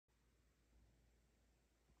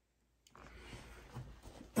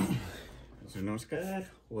हजुर नमस्कार,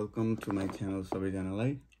 welcome to my channel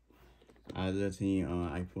सबैजनालाई। आज चाहिँ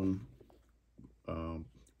आइफोन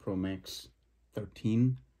प्रो म्याक्स 13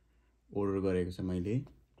 अर्डर गरेको छ मैले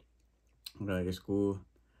र यसको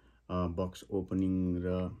बक्स ओपनिङ र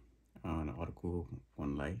अर्को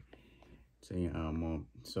फोनलाई चाहिँ म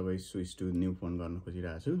सबै स्विच टु न्यू फोन गर्न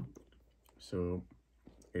खोजिरहेको छु। So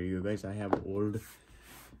here you guys, I have old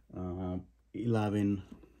 11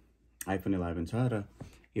 iPhone 11 छ र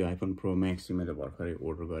यो आइफोन प्रो म्याक्स चाहिँ मैले भर्खरै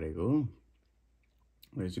अर्डर गरेको हो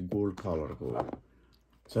र यो चाहिँ गोल्ड कलरको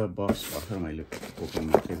छ। बक्स भर्खर मैले ओपन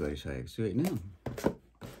मात्रै गरिसकेको छु होइन।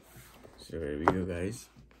 So here you guys,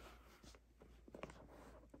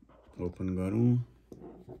 open गरौँ।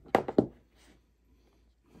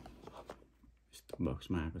 यस्तो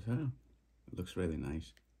बक्समा आएको छ। लुक्स रियली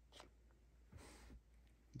नाइस,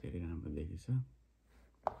 धेरै राम्रो देखिन्छ,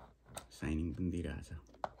 साइनिङ पनि दिइरहेछ।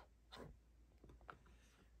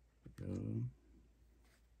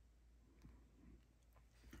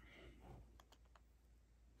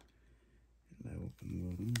 यसलाई ओपन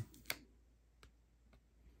गरौँ।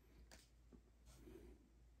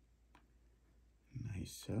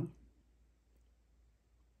 नाइस छ।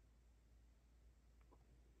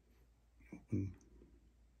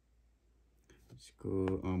 यसको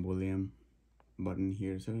भोल्युम बटन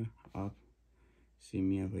हियर छ, अफ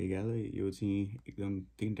सिमिया भइगयो। यो चाहिँ एकदम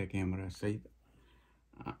तीनटा क्यामेरा सहित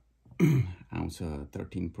आउँछ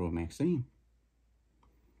 13 प्रो म्याक्स चाहिँ।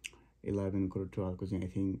 11 को र 12 को चाहिँ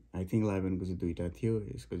आई थिङ्क 11 को चाहिँ दुईटा थियो,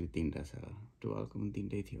 यसको चाहिँ तीनटा छ। 12 को पनि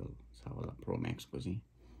तीनटै थियो छ होला प्रो म्याक्सको चाहिँ।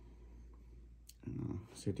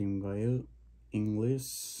 सेटिङ गयो, इङ्ग्लिस,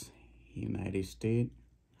 युनाइटेड स्टेट।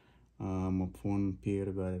 म फोन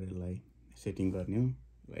पेयर गरेर यसलाई सेटिङ गर्ने हो।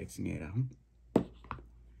 एकछिन यहाँ राखौँ।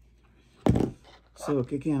 सो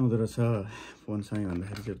के आउँदो रहेछ फोनसँग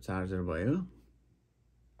भन्दाखेरि चाहिँ चार्जर भयो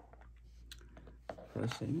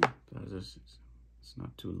फर्स्ट होइन। Charger it's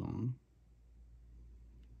not to long.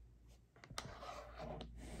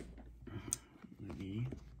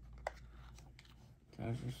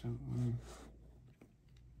 चार्जरसँग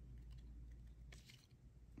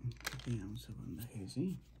के आउँछ भन्दाखेरि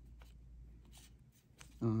चाहिँ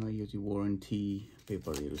यो चाहिँ वारेन्टी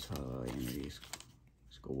पेपरहरू छ यहाँनिर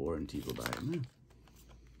यसको वारेन्टीको बारेमा।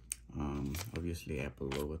 अभियसली एप्पल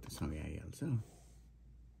लोगो त सँगै आइहाल्छ।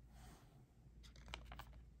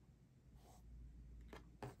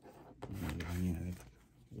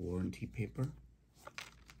 वारेन्टी पेपर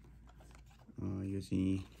यो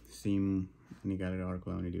चाहिँ सिम निकालेर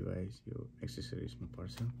अर्को आउने डिभाइस, यो एक्सेसरिजमा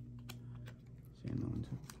पर्छ, सानो हुन्छ।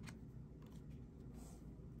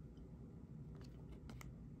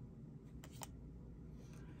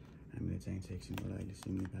 हामीलाई चाहिन्छ एकछिनबाट अहिले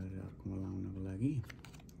सिम निकालेर अर्कोमा लाउनको लागि।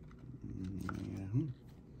 राखौँ।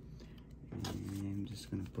 I'm just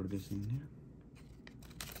gonna put this in here.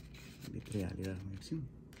 भित्रै हालिराखौँ एकछिन।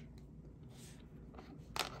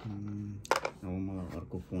 अब मलाई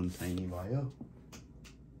अर्को फोन चाहिने भयो।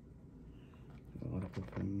 अर्को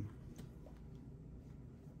फोन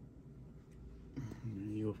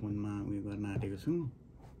यो फोनमा उयो गर्न आँटेको छु,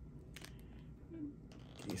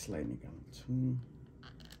 यसलाई निकाल्छु।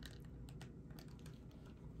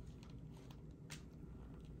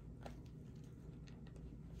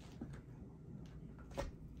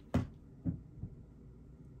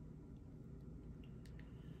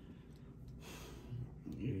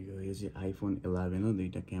 यो चाहिँ आइफोन 11 हो,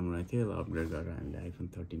 दुईटा क्यामेरा थियो, यसलाई अपग्रेड गरेर हामीले आइफोन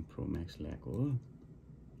 13 प्रो म्याक्स ल्याएको हो।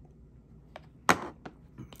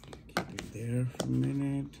 Keep it there for a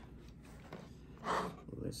minute.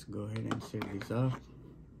 Let's go ahead and set this up.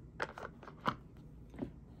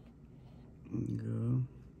 Go.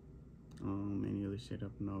 Manually set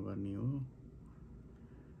up नगर्ने हो।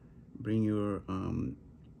 Bring your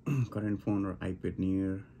current phone or iPad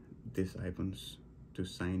near this iPhone to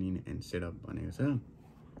sign in and set up भनेको छ।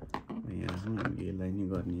 यहाँ हामीले यसलाई नै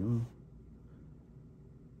गर्ने हो।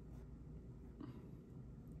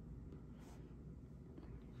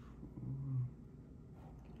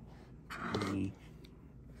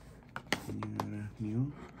 राख्ने हो।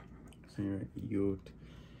 यो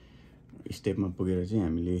स्टेपमा पुगेर चाहिँ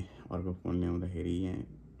हामीले अर्को फोन ल्याउँदाखेरि यहाँ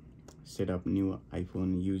setup new iPhone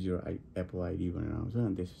use your Apple ID भनेर आउँछ।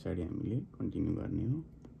 अनि त्यस पछाडि हामीले कन्टिन्यू गर्ने हो।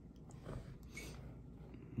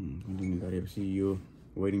 कन्टिन्यू गरेपछि यो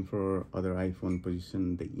waiting for other iPhone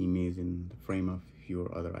position the image in the frame of your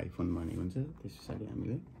other iPhone भनेको हुन्छ। त्यस पछाडि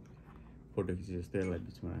हामीले फोटो खिचे जस्तै यसलाई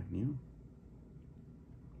बिचमा राख्ने हो।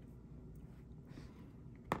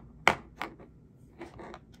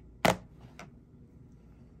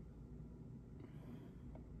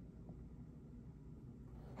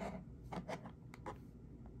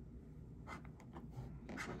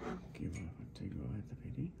 Give off a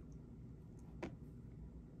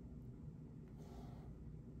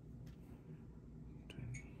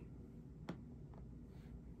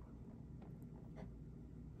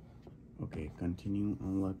Okay, continue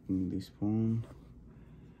unlocking this phone.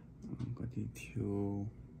 कति थियो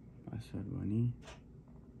पासवर्ड भने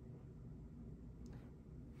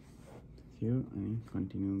थियो अनि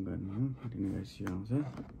कन्टिन्यू गर्नु कन्टिन्यू गरेपछि आउँछ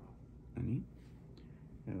अनि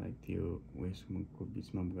यसलाई त्यो वेस्टमुखको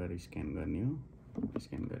बिचमा गएर स्क्यान गर्ने हो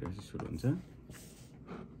स्क्यान गरेपछि सुरु हुन्छ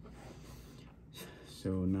So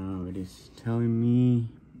now it is telling me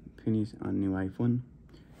finish on new iPhone.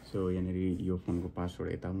 So यहाँनेरि यो फोनको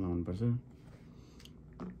पासवर्ड यता पनि लाउनु पर्छ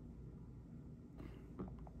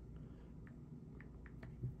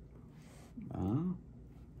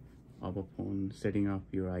अब phone setting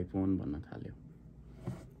of your iPhone भन्न थाल्यो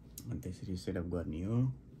अनि त्यसरी सेटअप गर्ने हो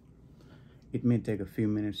it may take a few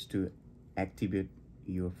minutes to activate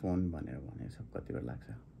your phone भनेर भनेछ कति बेर लाग्छ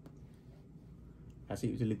खासै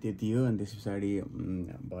युजली त्यति हो अनि त्यस पछाडि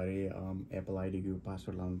भरे एप्पल आइडीको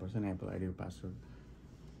पासवर्ड लाउनुपर्छ नि एप्पल आइडीको पासवर्ड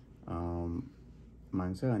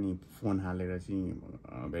माग्छ अनि फोन हालेर चाहिँ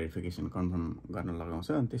भेरिफिकेसन कन्फर्म गर्न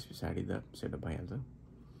लगाउँछ अनि त्यस पछाडि त सेटअप भइहाल्छ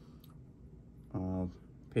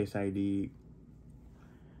फेस आइडी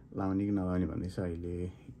लाउने कि नलाउने भन्दैछ अहिले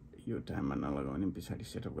यो टाइममा नलगाउने पछाडि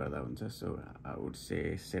सेटअप गर्दा हुन्छ so I would say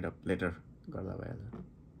setup letter गर्दा भइहाल्छ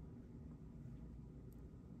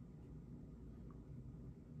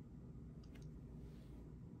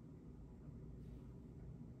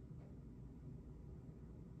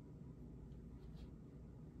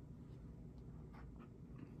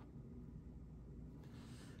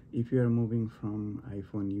If you are moving from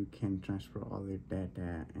iPhone, you can transfer all your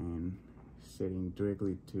data and setting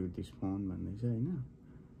directly to this phone भन्दैछ हैन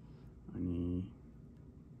अनि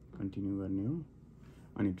कन्टिन्यू गर्ने हो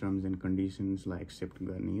अनि टर्म्स एन्ड कन्डिसन्सलाई एक्सेप्ट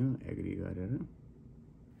गर्ने हो एग्री गरेर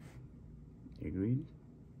agreed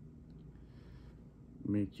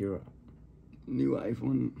make your new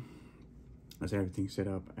iPhone as everything set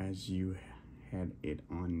up as you had it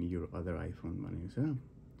on your other iPhone भनेको छ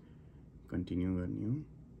कन्टिन्यू गर्ने हो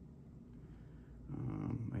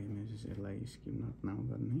बाई मेसेज यसलाई स्किप नट नाउ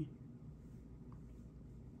गर्ने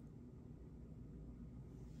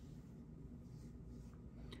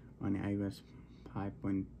अनि iOS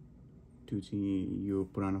 5.2 चाहिँ यो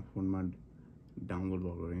पुरानो फोनमा डाउनलोड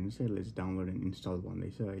भएको रहेछ यसले चाहिँ डाउनलोड एन्ड इन्स्टल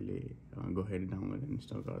भन्दैछ अहिले go head download and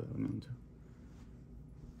install गर्दा पनि हुन्छ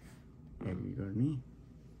एग्री गर्ने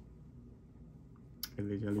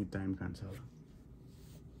यसले चाहिँ अलिक टाइम खान्छ होला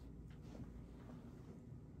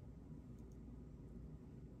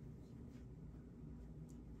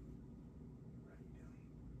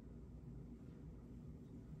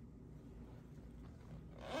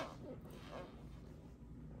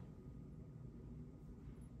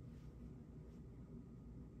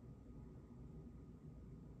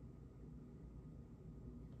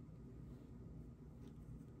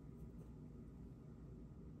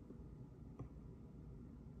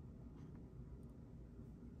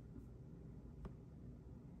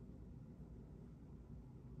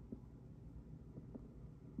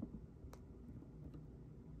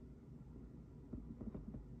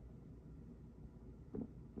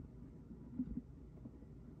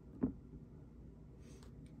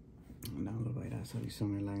डाउनलोड भइरहेछ अलिक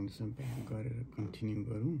समय लाग्नेछ ब्याक गरेर कन्टिन्यू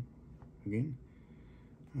गरौँ अगेन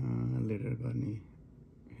लेटर गर्ने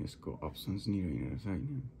यसको अप्सन्स नि रहेछ हैन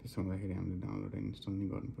त्यसो हुँदाखेरि हामीले डाउनलोड एन्ड इन्स्टल नि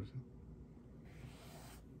गर्नुपर्छ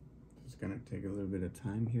It's gonna take a little bit of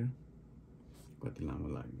time here कति लामो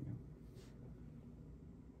लाग्यो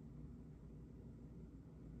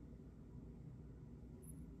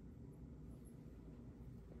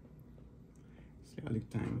अलिक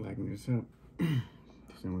टाइम लाग्ने रहेछ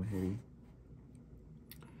त्यसो हुँदाखेरि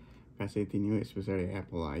खासै यति नै हो यस पछाडि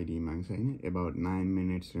एप्पल आइडी माग्छ हैन about 9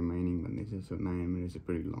 minutes remaining भन्दैछ so 9 minutes is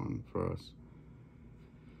pretty long for us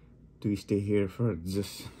to stay here for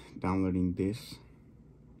just downloading this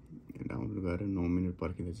download गरेर 9 मिनट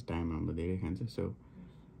पर्खिँदा चाहिँ टाइम हाम्रो धेरै खान्छ so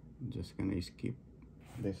just gonna skip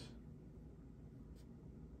this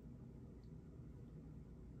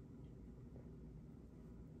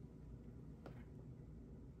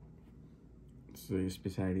so यस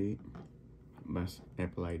पछाडि बस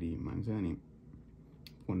एप्पल आइडी माग्छ अनि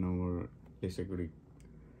फोन नम्बर त्यसैगरी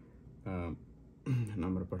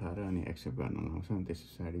नम्बर पठाएर अनि एक्सेप्ट गर्न लाउँछ अनि त्यस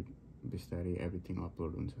पछाडि बिस्तारै एभ्रिथिङ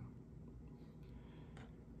अपलोड हुन्छ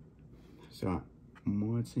सो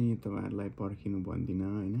म चाहिँ तपाईहरुलाई पर्खिनु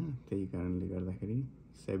भन्दिनँ हैन त्यही कारणले गर्दाखेरि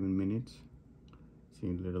 7 मिनेट्स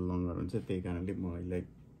चाहिँ लिटल लङ्गर हुन्छ त्यही कारणले म अहिले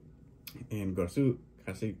एन्ड गर्छु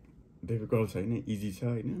खासै डिफिकल्ट छैन इजी छ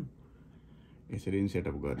हैन यसरी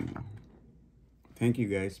सेटअप गर्ने Thank you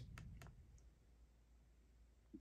guys.